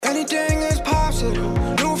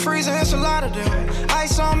it's a lot of them.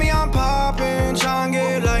 Ice on me, I'm popping, trying to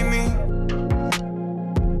get like me.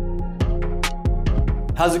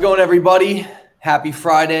 How's it going, everybody? Happy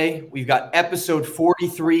Friday. We've got episode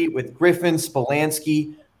 43 with Griffin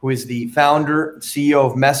Spolansky, who is the founder and CEO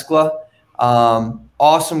of Mescla.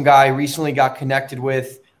 Awesome guy, recently got connected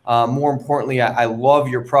with. More importantly, I love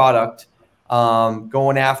your product.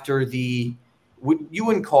 Going after you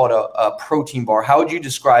wouldn't call it a protein bar. How would you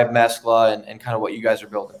describe Mescla and kind of what you guys are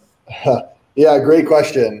building? Yeah, great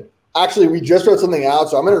question. Actually, we just wrote something out,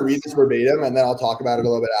 so I'm going to read this verbatim, and then I'll talk about it a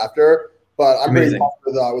little bit after. But I'm pretty pumped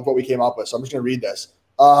with what we came up with, so I'm just going to read this.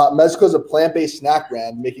 Mescla is a plant-based snack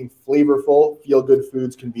brand making flavorful, feel-good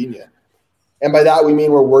foods convenient. And by that, we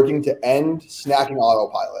mean we're working to end snacking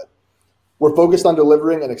autopilot. We're focused on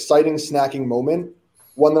delivering an exciting snacking moment,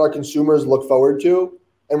 one that our consumers look forward to,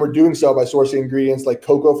 and we're doing so by sourcing ingredients like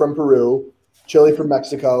cocoa from Peru, chili from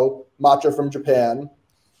Mexico, matcha from Japan,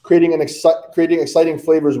 creating exciting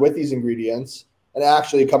flavors with these ingredients, and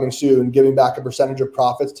actually coming soon, giving back a percentage of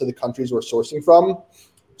profits to the countries we're sourcing from.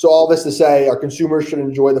 So all this to say, our consumers should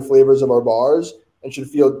enjoy the flavors of our bars and should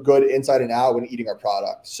feel good inside and out when eating our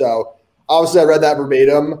product. So obviously I read that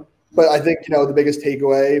verbatim, but I think, the biggest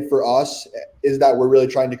takeaway for us is that we're really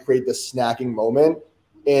trying to create this snacking moment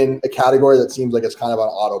in a category that seems like it's kind of on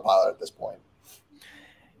autopilot at this point.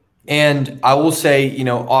 And I will say,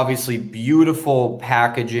 obviously beautiful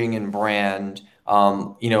packaging and brand.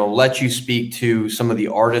 Let you speak to some of the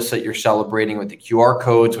artists that you're celebrating with the QR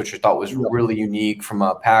codes, which I thought was really unique from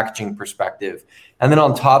a packaging perspective. And then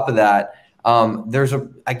on top of that,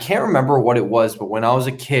 I can't remember what it was, but when I was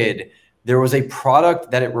a kid, there was a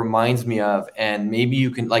product that it reminds me of, and maybe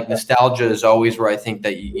you can, like, nostalgia is always where I think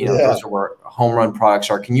that, those are where home run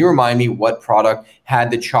products are. Can you remind me what product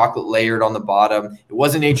had the chocolate layered on the bottom? It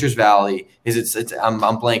wasn't Nature's Valley. I'm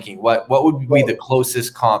blanking. What would be the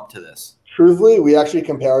closest comp to this? Truthfully, we actually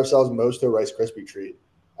compare ourselves most to a Rice Krispie treat.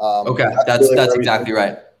 Okay, that's exactly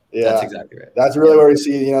right. Yeah, that's exactly right. That's really where we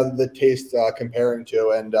see, the taste comparing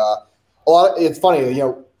to, and it's funny,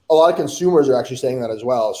 a lot of consumers are actually saying that as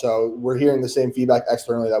well. So we're hearing the same feedback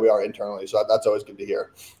externally that we are internally. So that's always good to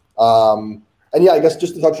hear. And yeah, I guess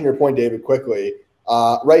just to touch on your point, David, quickly,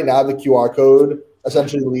 right now the QR code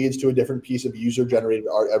essentially leads to a different piece of user-generated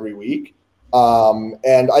art every week.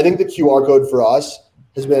 And I think the QR code for us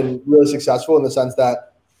has been really successful in the sense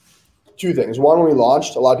that two things. One, when we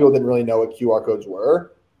launched, a lot of people didn't really know what QR codes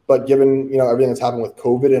were, but given, everything that's happened with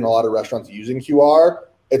COVID and a lot of restaurants using QR,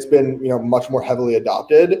 it's been, much more heavily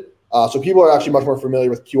adopted. So people are actually much more familiar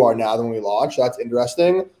with QR now than when we launched. That's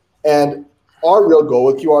interesting. And our real goal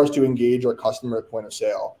with QR is to engage our customer at point of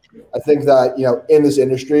sale. I think that, in this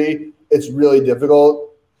industry, it's really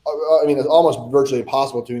difficult. It's almost virtually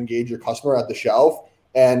impossible to engage your customer at the shelf.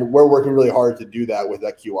 And we're working really hard to do that with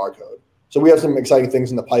that QR code. So we have some exciting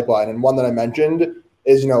things in the pipeline. And one that I mentioned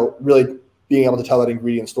is, really being able to tell that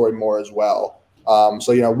ingredient story more as well.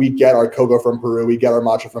 So, we get our cocoa from Peru, we get our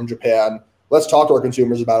matcha from Japan. Let's talk to our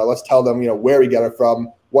consumers about it. Let's tell them, where we get it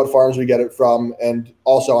from, what farms we get it from. And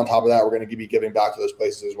also on top of that, we're going to be giving back to those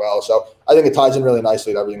places as well. So I think it ties in really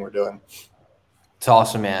nicely to everything we're doing. It's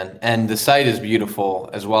awesome, man. And the site is beautiful,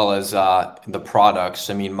 as well as the products.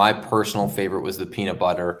 My personal favorite was the peanut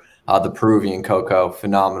butter, the Peruvian cocoa,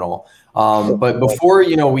 phenomenal. But before,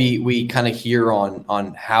 we kind of hear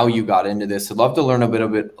on how you got into this, I'd love to learn a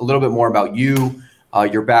little bit more about you,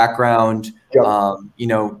 your background.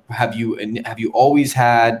 Yep. Have you always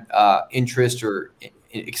had interest or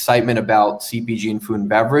excitement about CPG and food and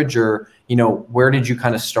beverage, or where did you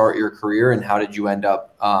kind of start your career, and how did you end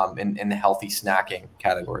up in the healthy snacking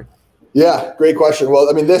category? Yeah, great question.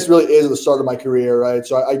 Well, this really is the start of my career, right?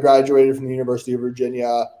 So I graduated from the University of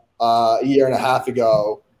Virginia a year and a half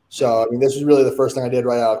ago. So this was really the first thing I did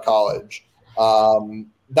right out of college.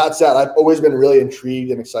 That said, I've always been really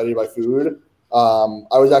intrigued and excited by food.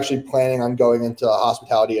 I was actually planning on going into the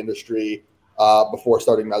hospitality industry before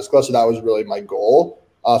starting Mescla, so that was really my goal.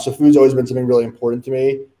 So food's always been something really important to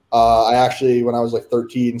me. I actually, when I was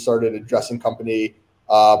 13, started a dressing company,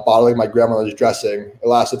 bottling my grandmother's dressing. It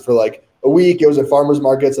lasted for a week. It was in farmers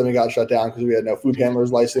markets, then we got shut down because we had no food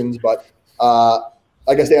handler's license. But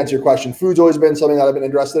I guess to answer your question, food's always been something that I've been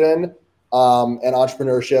interested in, and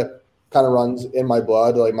entrepreneurship kind of runs in my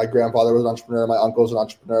blood. My grandfather was an entrepreneur, my uncle's an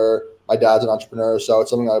entrepreneur, my dad's an entrepreneur. So it's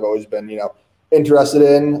something that I've always been, interested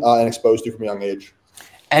in and exposed to from a young age.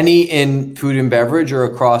 Any in food and beverage or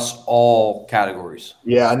across all categories?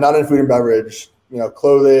 Yeah, not in food and beverage.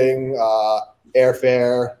 Clothing,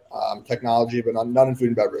 airfare, technology, but none in food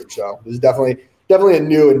and beverage. So this is definitely a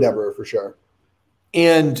new endeavor for sure.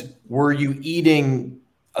 And were you eating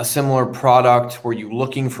a similar product? Were you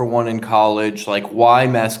looking for one in college? Like, why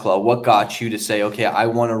Mescla? What got you to say, okay, I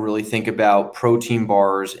want to really think about protein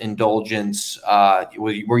bars, indulgence?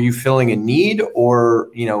 Were you filling a need, or,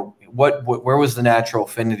 where was the natural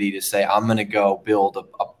affinity to say, I'm going to go build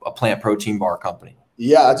a plant protein bar company?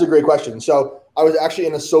 Yeah, that's a great question. So I was actually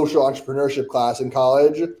in a social entrepreneurship class in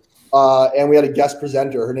college, and we had a guest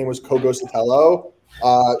presenter. Her name was Coco Sotelo.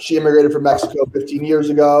 She immigrated from Mexico 15 years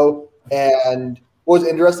ago, and what was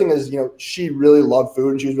interesting is, she really loved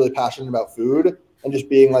food and she was really passionate about food, and just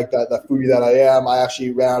being like that foodie that I am, I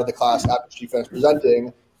actually ran out of the class after she finished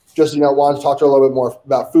presenting, just, wanted to talk to her a little bit more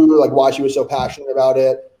about food, like why she was so passionate about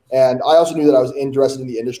it. And I also knew that I was interested in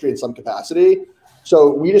the industry in some capacity.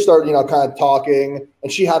 So we just started, kind of talking,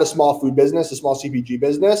 and she had a small food business, a small CPG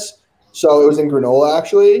business. So it was in granola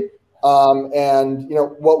actually. And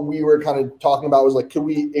what we were kind of talking about was like, could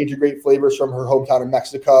we integrate flavors from her hometown of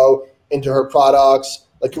Mexico into her products?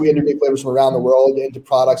 Like, can we integrate flavors from around the world into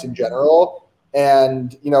products in general?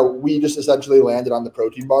 And, we just essentially landed on the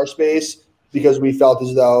protein bar space because we felt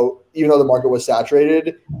as though, even though the market was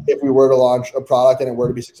saturated, if we were to launch a product and it were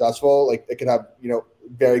to be successful, like it could have,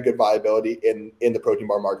 very good viability in the protein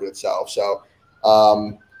bar market itself. So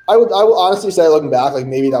I will honestly say, looking back, like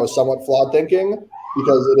maybe that was somewhat flawed thinking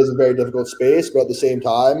because it is a very difficult space, but at the same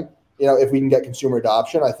time, if we can get consumer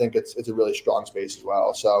adoption, I think it's a really strong space as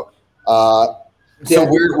well. So, so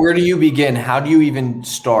where do you begin? How do you even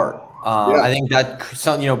start? Yeah. I think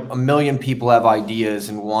that a million people have ideas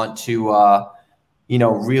and want to,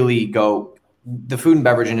 really go. The food and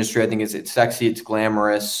beverage industry, I think, it's sexy, it's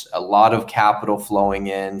glamorous, a lot of capital flowing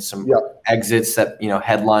in, some exits that,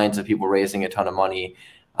 headlines of people raising a ton of money.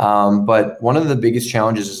 But one of the biggest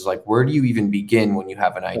challenges is like, where do you even begin when you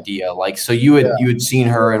have an idea? Like, so you had seen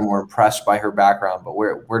her and were impressed by her background, but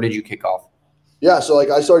where did you kick off? Yeah. So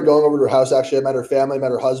like I started going over to her house. Actually, I met her family,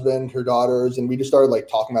 met her husband, her daughters, and we just started like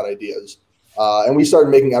talking about ideas. And we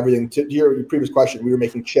started making everything. To your previous question, we were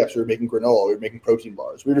making chips, we were making granola, we were making protein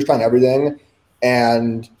bars. We were just trying everything.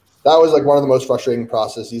 And that was like one of the most frustrating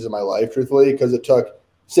processes of my life, truthfully, because it took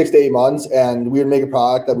 6 to 8 months and we would make a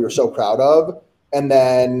product that we were so proud of. And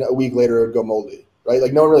then a week later it would go moldy, right?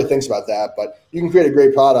 Like no one really thinks about that, but you can create a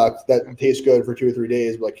great product that tastes good for 2 or 3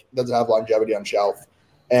 days, but like doesn't have longevity on shelf.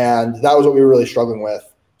 And that was what we were really struggling with.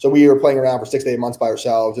 So we were playing around for 6 to 8 months by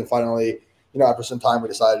ourselves. And finally, after some time, we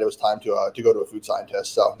decided it was time to go to a food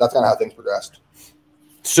scientist. So that's kind of how things progressed.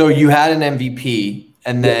 So you had an MVP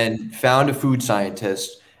and then found a food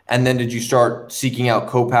scientist. And then did you start seeking out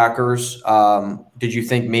co-packers? Did you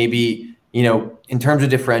think maybe, in terms of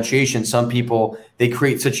differentiation, some people, they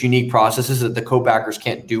create such unique processes that the co-packers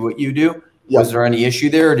can't do what you do? Yep. Was there any issue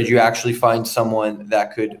there? Or did you actually find someone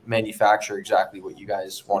that could manufacture exactly what you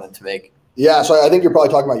guys wanted to make? Yeah, so I think you're probably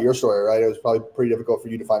talking about your story, right? It was probably pretty difficult for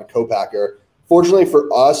you to find a co-packer. Fortunately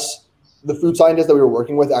for us, the food scientist that we were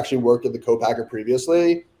working with actually worked at the co-packer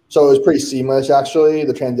previously. So it was pretty seamless, actually,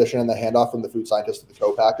 the transition and the handoff from the food scientist to the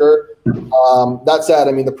co-packer. That said,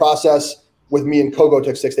 I mean, the process with me and Coco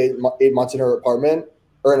took 6 to 8 months in her apartment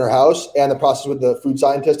or in her house. And the process with the food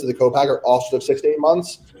scientist to the co-packer also took 6 to 8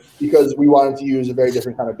 months because we wanted to use a very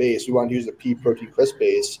different kind of base. We wanted to use a pea protein crisp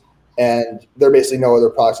base. And there are basically no other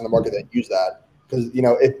products on the market that use that. Because,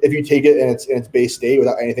 if you take it in its base state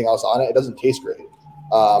without anything else on it, it doesn't taste great.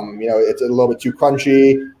 It's a little bit too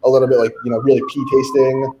crunchy, a little bit like, really pea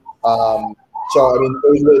tasting. So, I mean, it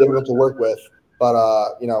was really difficult to work with, but,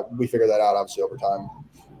 we figured that out obviously over time.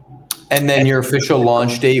 And then your official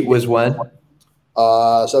launch date was when?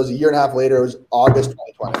 So it was a year and a half later. It was August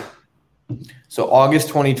 2020. So August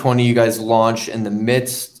 2020, you guys launched in the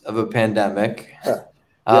midst of a pandemic.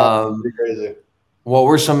 Pretty crazy. What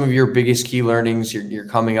were some of your biggest key learnings? You're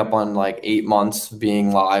coming up on like 8 months of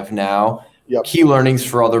being live now. Yep. Key learnings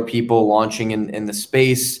for other people launching in the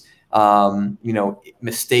space,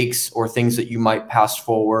 mistakes or things that you might pass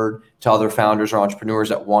forward to other founders or entrepreneurs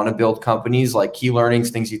that want to build companies, like key learnings,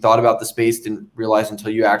 things you thought about the space, didn't realize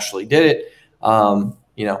until you actually did it.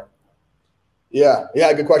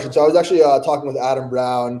 Yeah, good question. So I was actually talking with Adam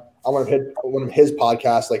Brown on one of his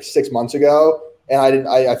podcasts like 6 months ago. And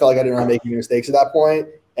I felt like I didn't really make any mistakes at that point.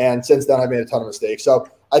 And since then I've made a ton of mistakes. So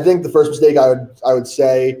I think the first mistake I would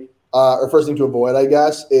say, or first thing to avoid, I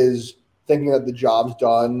guess, is thinking that the job's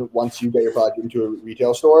done once you get your product into a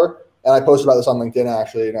retail store. And I posted about this on LinkedIn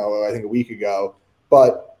actually, I think a week ago.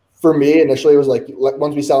 But for me, initially it was like,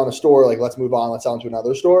 once we sell in a store, like let's move on, let's sell into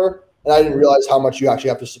another store. And I didn't realize how much you actually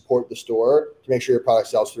have to support the store to make sure your product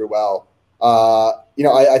sells through well.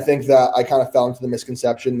 I think that I kind of fell into the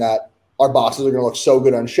misconception that our boxes are going to look so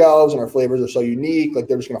good on shelves and our flavors are so unique, like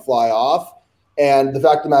they're just going to fly off. And the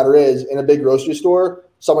fact of the matter is, in a big grocery store,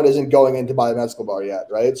 someone isn't going in to buy a Mezcal bar yet,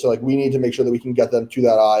 right? So like we need to make sure that we can get them to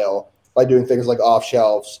that aisle by doing things like off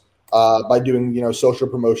shelves, by doing, social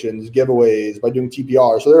promotions, giveaways, by doing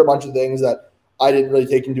TPR. So there are a bunch of things that I didn't really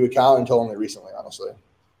take into account until only recently, honestly.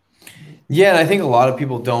 Yeah, and I think a lot of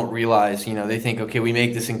people don't realize, they think, okay, we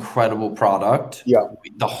make this incredible product. Yeah.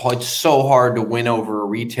 It's so hard to win over a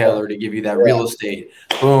retailer to give you that real estate.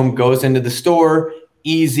 Boom, goes into the store,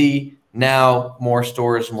 easy. Now more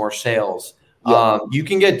stores, more sales. Yeah. You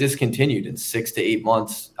can get discontinued in 6 to 8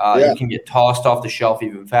 months. You can get tossed off the shelf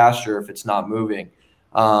even faster if it's not moving.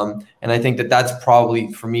 And I think that's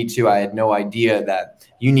probably, for me too, I had no idea that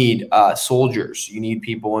you need soldiers, you need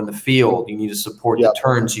people in the field, you need to support the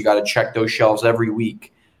turns, you got to check those shelves every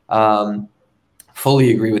week.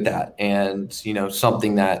 Fully agree with that. And,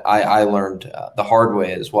 something that I learned the hard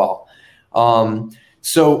way as well.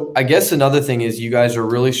 So I guess another thing is you guys are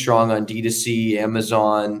really strong on D2C,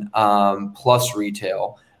 Amazon, plus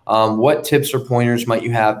retail. What tips or pointers might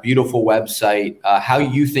you have? Beautiful website, how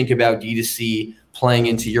you think about D2C playing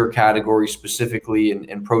into your category specifically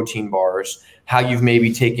in protein bars, how you've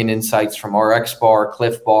maybe taken insights from RX Bar,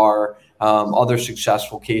 Cliff Bar, other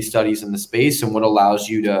successful case studies in the space, and what allows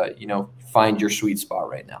you to, find your sweet spot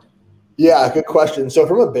right now. Yeah, good question. So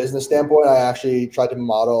from a business standpoint, I actually tried to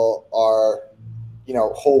model our,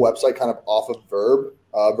 whole website kind of off of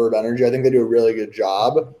Verb Energy. I think they do a really good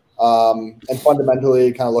job. And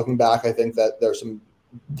fundamentally, kind of looking back, I think that there's some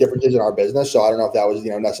differences in our business. So I don't know if that was,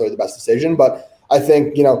 necessarily the best decision, but I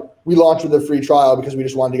think, we launched with a free trial because we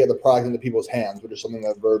just wanted to get the product into people's hands, which is something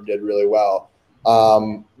that Verb did really well.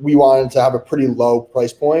 We wanted to have a pretty low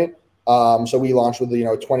price point. So we launched with, a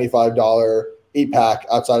 $25 8-pack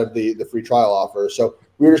outside of the free trial offer. So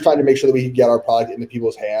we were just trying to make sure that we could get our product into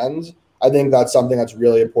people's hands. I think that's something that's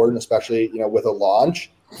really important, especially, with a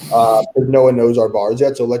launch, because no one knows our bars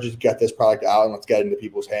yet. So let's just get this product out and let's get it into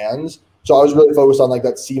people's hands. So I was really focused on like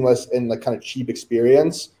that seamless and like kind of cheap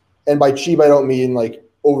experience. And by cheap, I don't mean like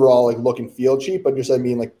overall like look and feel cheap, but just I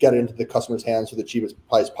mean like get it into the customer's hands for the cheapest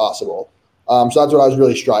price possible. So that's what I was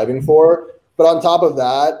really striving for. But on top of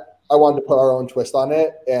that, I wanted to put our own twist on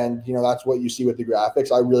it. And, that's what you see with the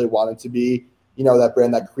graphics. I really wanted to be, that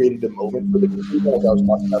brand that created a moment for the consumer, like I was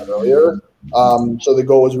talking about earlier. So the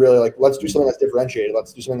goal was really like, let's do something that's differentiated.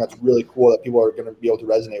 Let's do something that's really cool that people are going to be able to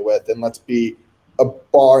resonate with. And let's be a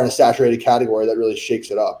bar in a saturated category that really shakes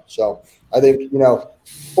it up. So I think,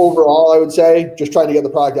 overall, I would say just trying to get the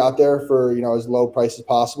product out there for, as low price as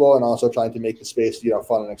possible, and also trying to make the space,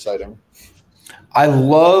 fun and exciting. I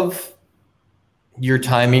love your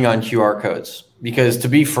timing on QR codes, because to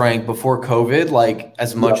be frank, before COVID, like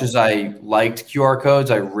as much as I liked QR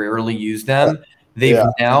codes, I rarely used them. They've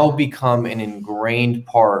now become an ingrained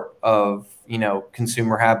part of,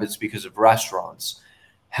 consumer habits because of restaurants.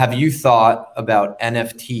 Have you thought about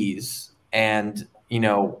NFTs and,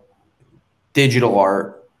 digital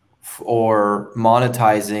art or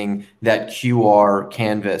monetizing that QR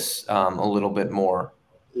canvas a little bit more?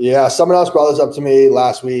 Yeah, someone else brought this up to me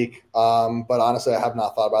last week, but honestly, I have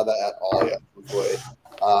not thought about that at all yet.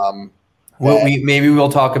 Maybe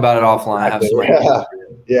we'll talk about it offline.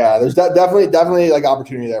 There's definitely like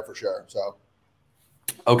opportunity there for sure. So,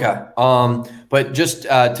 okay, but just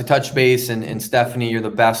to touch base, and Stephanie, you're the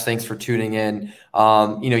best. Thanks for tuning in.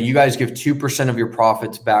 You guys give 2% of your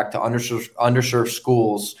profits back to underserved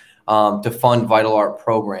schools to fund Vital Art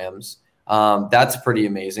programs. That's pretty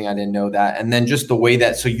amazing. I didn't know that. And then just the way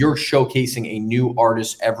that, so you're showcasing a new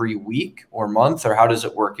artist every week or month, or how does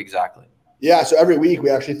it work exactly? Yeah, so every week we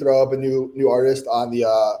actually throw up a new artist on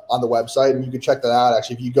the website, and you can check that out.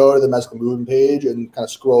 Actually, if you go to the Mezcal Movement page and kind of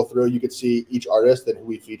scroll through, you could see each artist and who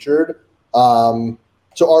we featured. So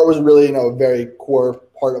art was really, a very core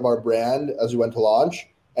part of our brand as we went to launch,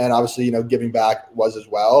 and obviously, giving back was as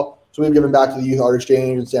well. So we've given back to the Youth Art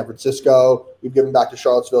Exchange in San Francisco. We've given back to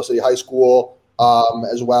Charlottesville City High School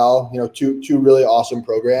as well. Two really awesome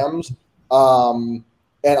programs. And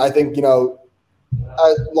I think,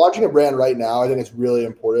 launching a brand right now, I think it's really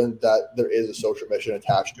important that there is a social mission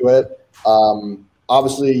attached to it.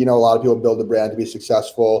 Obviously, a lot of people build the brand to be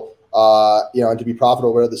successful, and to be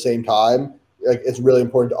profitable, but at the same time, like it's really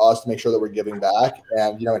important to us to make sure that we're giving back.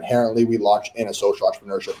 And, inherently we launched in a social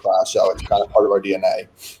entrepreneurship class. So it's kind of part of our DNA.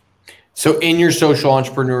 So in your social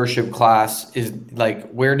entrepreneurship class, is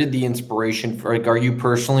like, where did the inspiration for, like, are you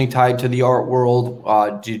personally tied to the art world?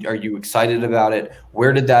 Are you excited about it?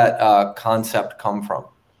 Where did that concept come from?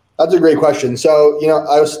 That's a great question. So,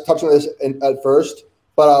 I was touching on this at first,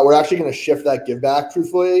 but we're actually going to shift that give back,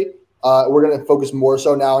 truthfully. We're going to focus more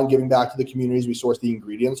so now on giving back to the communities we source the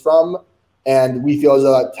ingredients from. And we feel as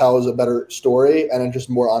though that tells a better story and then just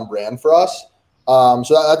more on brand for us.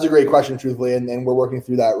 So that's a great question, truthfully, and we're working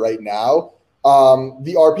through that right now.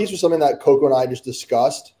 The art piece was something that Coco and I just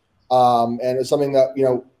discussed, and it's something that,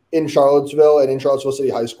 in Charlottesville and in Charlottesville City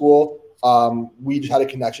High School, we just had a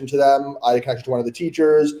connection to them. I had a connection to one of the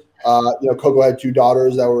teachers. Coco had 2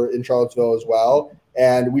 daughters that were in Charlottesville as well,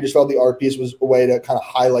 and we just felt the art piece was a way to kind of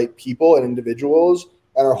highlight people and individuals.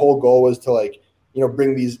 And our whole goal was to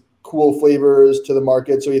bring these cool flavors to the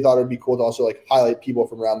market. So we thought it'd be cool to also highlight people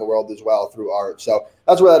from around the world as well through art. So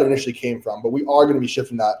that's where that initially came from. But we are going to be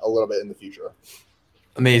shifting that a little bit in the future.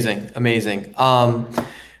 Amazing.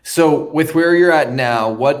 So with where you're at now,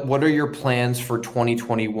 what are your plans for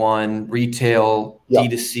 2021 retail,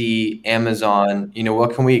 D2C, Amazon?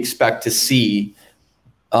 What can we expect to see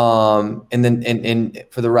and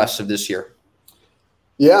for the rest of this year?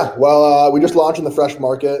 Yeah, well, we just launched in the Fresh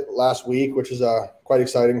Market last week, which is quite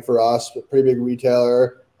exciting for us. A pretty big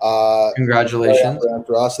retailer. Congratulations.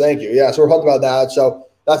 For us. Thank you. Yeah, so we're pumped about that. So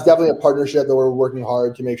that's definitely a partnership that we're working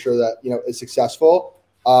hard to make sure that is successful.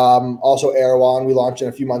 Also, Erewhon, we launched in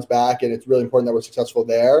a few months back, and it's really important that we're successful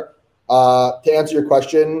there. To answer your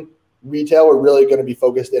question, retail, we're really going to be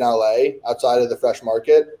focused in LA outside of the Fresh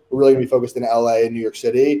Market. We're really going to be focused in LA and New York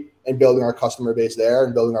City and building our customer base there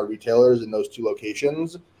and building our retailers in those 2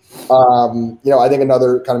 locations. I think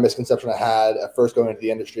another kind of misconception I had at first going into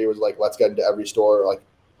the industry was let's get into every store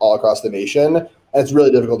all across the nation. And it's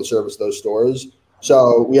really difficult to service those stores.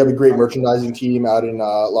 So we have a great merchandising team out in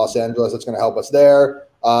Los Angeles that's going to help us there.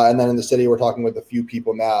 And then in the city, we're talking with a few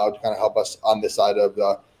people now to kind of help us on this side of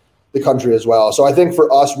the country as well. So I think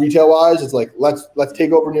for us, retail-wise, it's let's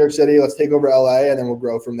take over New York City, let's take over LA, and then we'll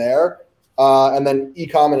grow from there. And then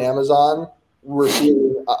e-com and Amazon, we're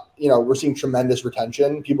seeing tremendous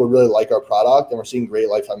retention. People really like our product, and we're seeing great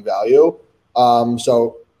lifetime value.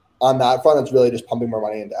 So on that front, it's really just pumping more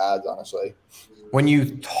money into ads, honestly. When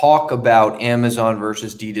you talk about Amazon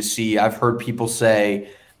versus D2C, I've heard people say,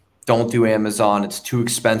 don't do Amazon. It's too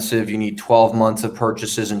expensive. You need 12 months of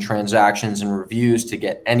purchases and transactions and reviews to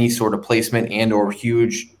get any sort of placement and or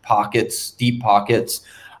huge pockets, deep pockets,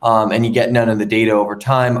 and you get none of the data over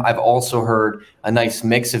time. I've also heard a nice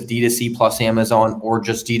mix of D2C plus Amazon or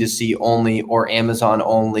just D2C only or Amazon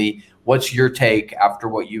only. What's your take after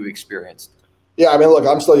what you experienced? Yeah, I mean, look,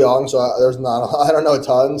 I'm still young, so I don't know a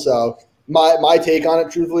ton. So my take on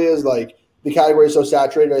it, truthfully, is the category is so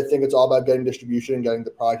saturated. I think it's all about getting distribution and getting the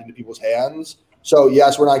product into people's hands. So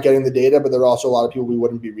yes, we're not getting the data, but there are also a lot of people we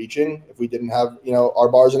wouldn't be reaching if we didn't have, our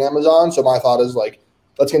bars in Amazon. So my thought is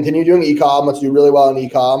let's continue doing e-com. Let's do really well in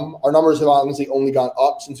e-com. Our numbers have honestly only gone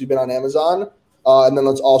up since we've been on Amazon. And then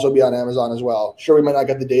let's also be on Amazon as well. Sure, we might not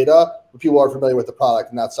get the data, but people are familiar with the product,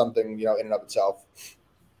 and that's something, in and of itself.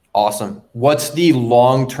 Awesome. What's the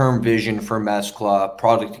long-term vision for Mescla?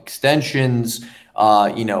 Product extensions,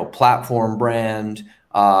 platform brand,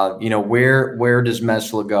 where does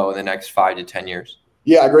Mescla go in the next 5 to 10 years?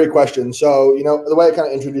 Yeah, great question. So, the way I kind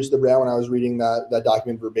of introduced the brand when I was reading that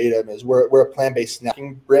document verbatim is we're a plant-based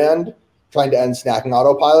snacking brand trying to end snacking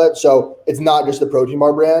autopilot. So it's not just a protein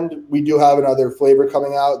bar brand. We do have another flavor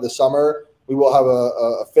coming out this summer. We will have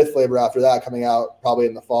a 5th flavor after that coming out probably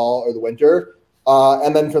in the fall or the winter.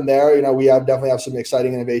 And then from there, we definitely have some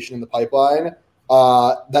exciting innovation in the pipeline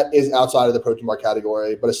that is outside of the protein bar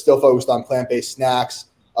category, but it's still focused on plant-based snacks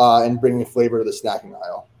and bringing flavor to the snacking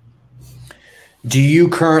aisle. Do you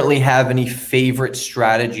currently have any favorite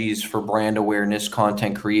strategies for brand awareness,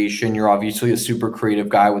 content creation? You're obviously a super creative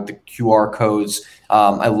guy with the QR codes.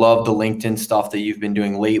 I love the LinkedIn stuff that you've been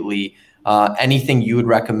doing lately. Anything you would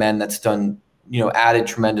recommend that's done, added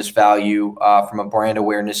tremendous value from a brand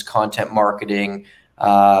awareness, content marketing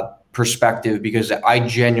perspective? Because I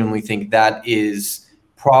genuinely think that is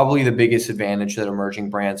probably the biggest advantage that emerging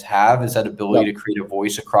brands have, is that ability to create a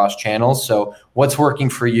voice across channels. So what's working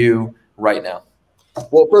for you right now?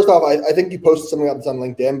 Well, first off, I think you posted something up that's on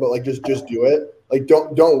LinkedIn, but just do it.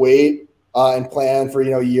 Don't wait and plan for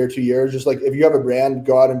a year, 2 years. Just if you have a brand,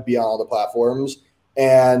 go out and be on all the platforms.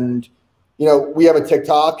 And we have a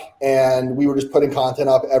TikTok, and we were just putting content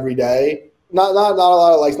up every day. Not a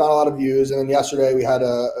lot of likes, not a lot of views. And then yesterday we had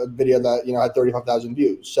a video that had 35,000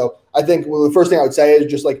 views. So I think the first thing I would say is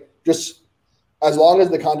just as long as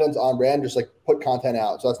the content's on brand, just put content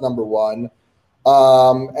out. So that's number one.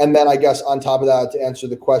 And then I guess on top of that, to answer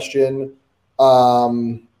the question,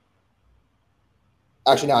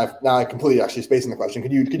 actually now I completely spacing the question.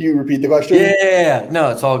 Could you repeat the question? Yeah. No,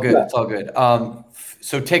 it's all good. Yeah. It's all good.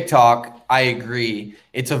 So TikTok, I agree.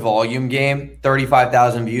 It's a volume game,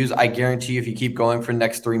 35,000 views. I guarantee you, if you keep going for the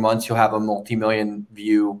next 3 months, you'll have a multi-million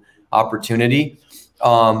view opportunity.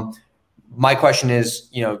 My question is,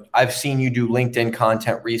 I've seen you do LinkedIn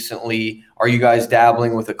content recently. Are you guys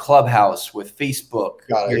dabbling with a Clubhouse, with Facebook?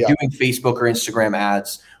 You're yeah. doing Facebook or Instagram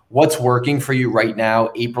ads. What's working for you right now,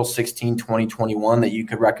 April 16, 2021, that you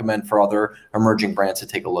could recommend for other emerging brands to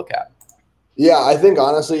take a look at? Yeah, I think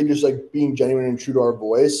honestly, just like being genuine and true to our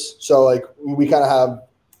voice. So like we kind of have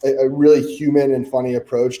a really human and funny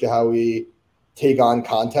approach to how we take on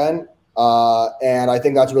content. And I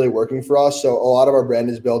think that's really working for us. So a lot of our brand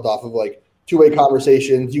is built off of like two-way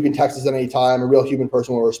conversations. You can text us at any time. A real human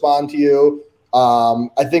person will respond to you.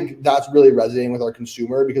 I think that's really resonating with our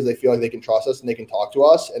consumer because they feel like they can trust us and they can talk to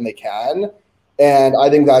us, and they can. And I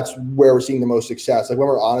think that's where we're seeing the most success. Like when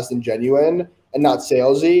we're honest and genuine and not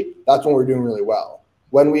salesy, that's when we're doing really well.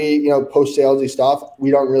 When we, post salesy stuff, we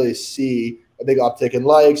don't really see a big uptick in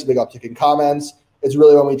likes, a big uptick in comments. It's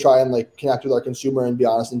really when we try and like connect with our consumer and be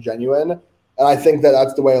honest and genuine. And I think that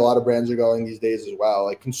that's the way a lot of brands are going these days as well.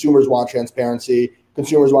 Like consumers want transparency.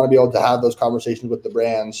 Consumers want to be able to have those conversations with the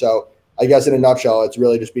brand. So I guess in a nutshell, it's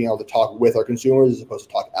really just being able to talk with our consumers as opposed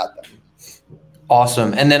to talk at them.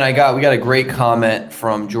 Awesome. And then we got a great comment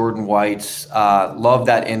from Jordan Whites. Love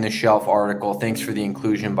that In the Shelf article. Thanks for the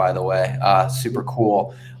inclusion, by the way. Super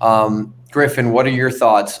cool. Griffin, what are your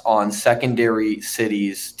thoughts on secondary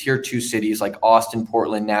cities, tier 2 cities like Austin,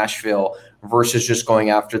 Portland, Nashville, versus just going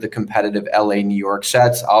after the competitive LA, New York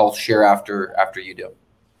sets? I'll share after you do.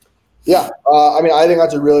 Yeah. I think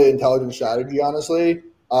that's a really intelligent strategy, honestly.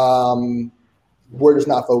 We're just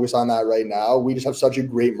not focused on that right now. We just have such a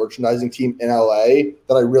great merchandising team in LA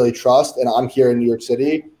that I really trust. And I'm here in New York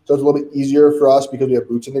City. So it's a little bit easier for us because we have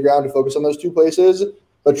boots in the ground to focus on those two places.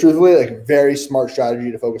 But truthfully, like very smart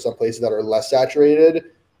strategy to focus on places that are less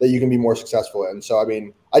saturated that you can be more successful in. So,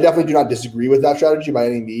 I definitely do not disagree with that strategy by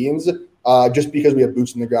any means. Just because we have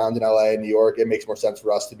boots in the ground in LA and New York, it makes more sense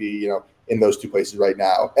for us to be, in those two places right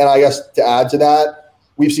now. And I guess to add to that,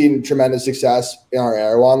 we've seen tremendous success in our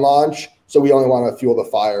Erewhon launch. So we only want to fuel the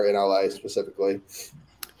fire in LA specifically.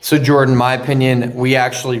 So Jordan, my opinion, we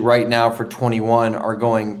actually right now for 21 are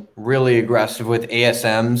going really aggressive with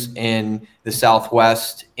ASMs in the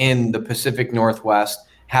Southwest, in the Pacific Northwest.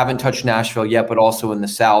 Haven't touched Nashville yet, but also in the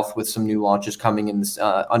South with some new launches coming in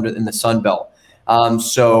the Sun Belt.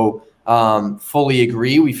 Fully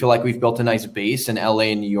agree. We feel like we've built a nice base in LA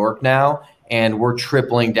and New York now, and we're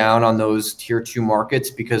tripling down on those tier 2 markets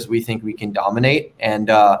because we think we can dominate and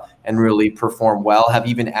really perform well. Have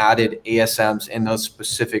even added ASMs in those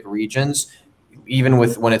specific regions, even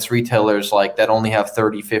with when it's retailers like that only have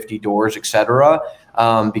 30, 50 doors, et cetera,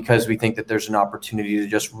 because we think that there's an opportunity to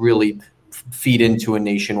just really feed into a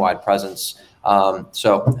nationwide presence.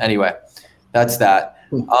 So anyway, that's that.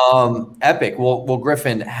 Epic. Well,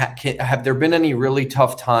 Griffin, have there been any really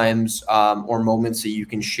tough times or moments that you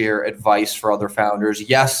can share advice for other founders?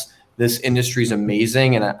 Yes, this industry is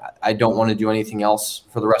amazing, and I don't want to do anything else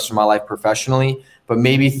for the rest of my life professionally, but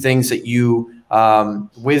maybe things that you,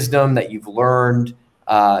 wisdom that you've learned,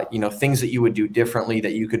 things that you would do differently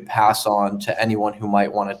that you could pass on to anyone who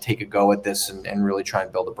might want to take a go at this and really try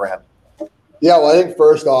and build a brand. Yeah, well, I think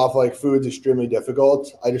first off, like food's extremely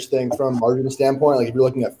difficult. I just think from a margin standpoint, like if you're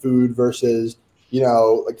looking at food versus,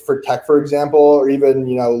 like for tech, for example, or even,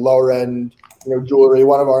 lower end, jewelry,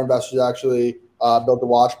 one of our investors actually built a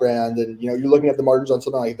watch brand, and, you're looking at the margins on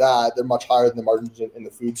something like that, they're much higher than the margins in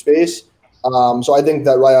the food space. So I think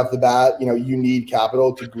that right off the bat, you need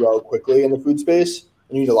capital to grow quickly in the food space,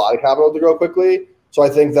 and you need a lot of capital to grow quickly. So I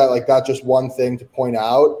think that like that's just one thing to point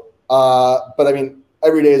out. But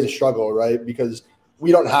every day is a struggle, right? Because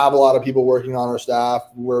we don't have a lot of people working on our staff.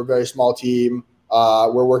 We're a very small team.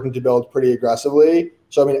 We're working to build pretty aggressively.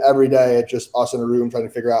 So, every day it's just us in a room trying to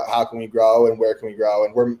figure out how can we grow and where can we grow.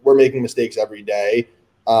 And we're making mistakes every day.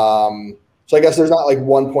 So I guess there's not like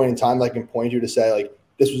one point in time that I can point to say like,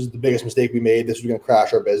 this was the biggest mistake we made. This was going to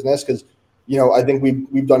crash our business. Cause I think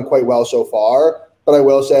we've done quite well so far, but I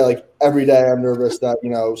will say like every day I'm nervous that,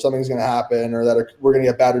 something's going to happen or that we're going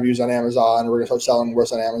to get bad reviews on Amazon. We're going to start selling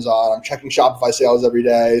worse on Amazon. I'm checking Shopify sales every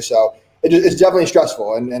day. So it's definitely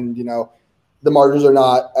stressful. And the margins are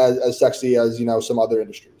not as sexy as, some other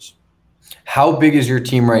industries. How big is your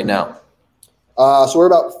team right now? So we're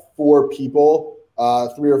about 4 people,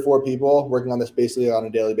 3 or 4 people working on this basically on a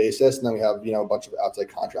daily basis. And then we have, a bunch of outside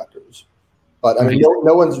contractors. But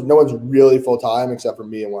no one's really full time except for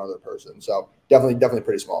me and one other person. So definitely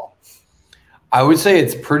pretty small. I would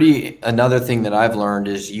say another thing that I've learned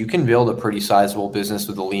is you can build a pretty sizable business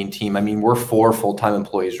with a lean team. We're 4 full-time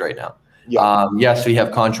employees right now. Yeah. Yes, we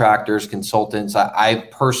have contractors, consultants. I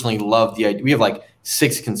personally love the idea. We have like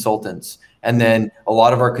 6 consultants. And then a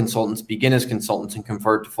lot of our consultants begin as consultants and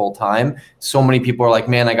convert to full-time. So many people are like,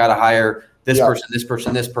 man, I got to hire this person, this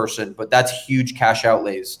person, this person. But that's huge cash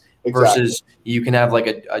outlays. versus you can have like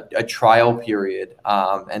a trial period.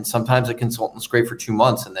 And sometimes a consultant's great for 2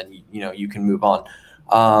 months and then, you can move on.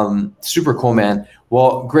 Super cool, man.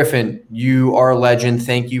 Well, Griffin, you are a legend.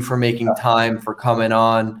 Thank you for making time, for coming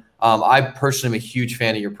on. I personally am a huge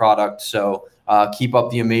fan of your product. So keep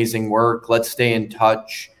up the amazing work. Let's stay in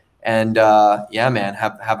touch. And yeah, man,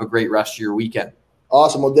 have a great rest of your weekend.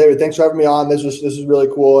 Awesome. Well, David, thanks for having me on. This is really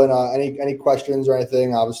cool. And any questions or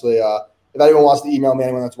anything, obviously, if anyone wants to email me,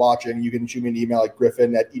 anyone that's watching, you can shoot me an email at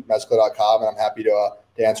griffin@eatmezcla.com, and I'm happy to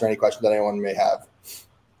answer any questions that anyone may have.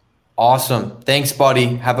 Awesome. Thanks,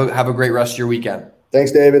 buddy. Have a great rest of your weekend.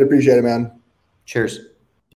 Thanks, David. Appreciate it, man. Cheers.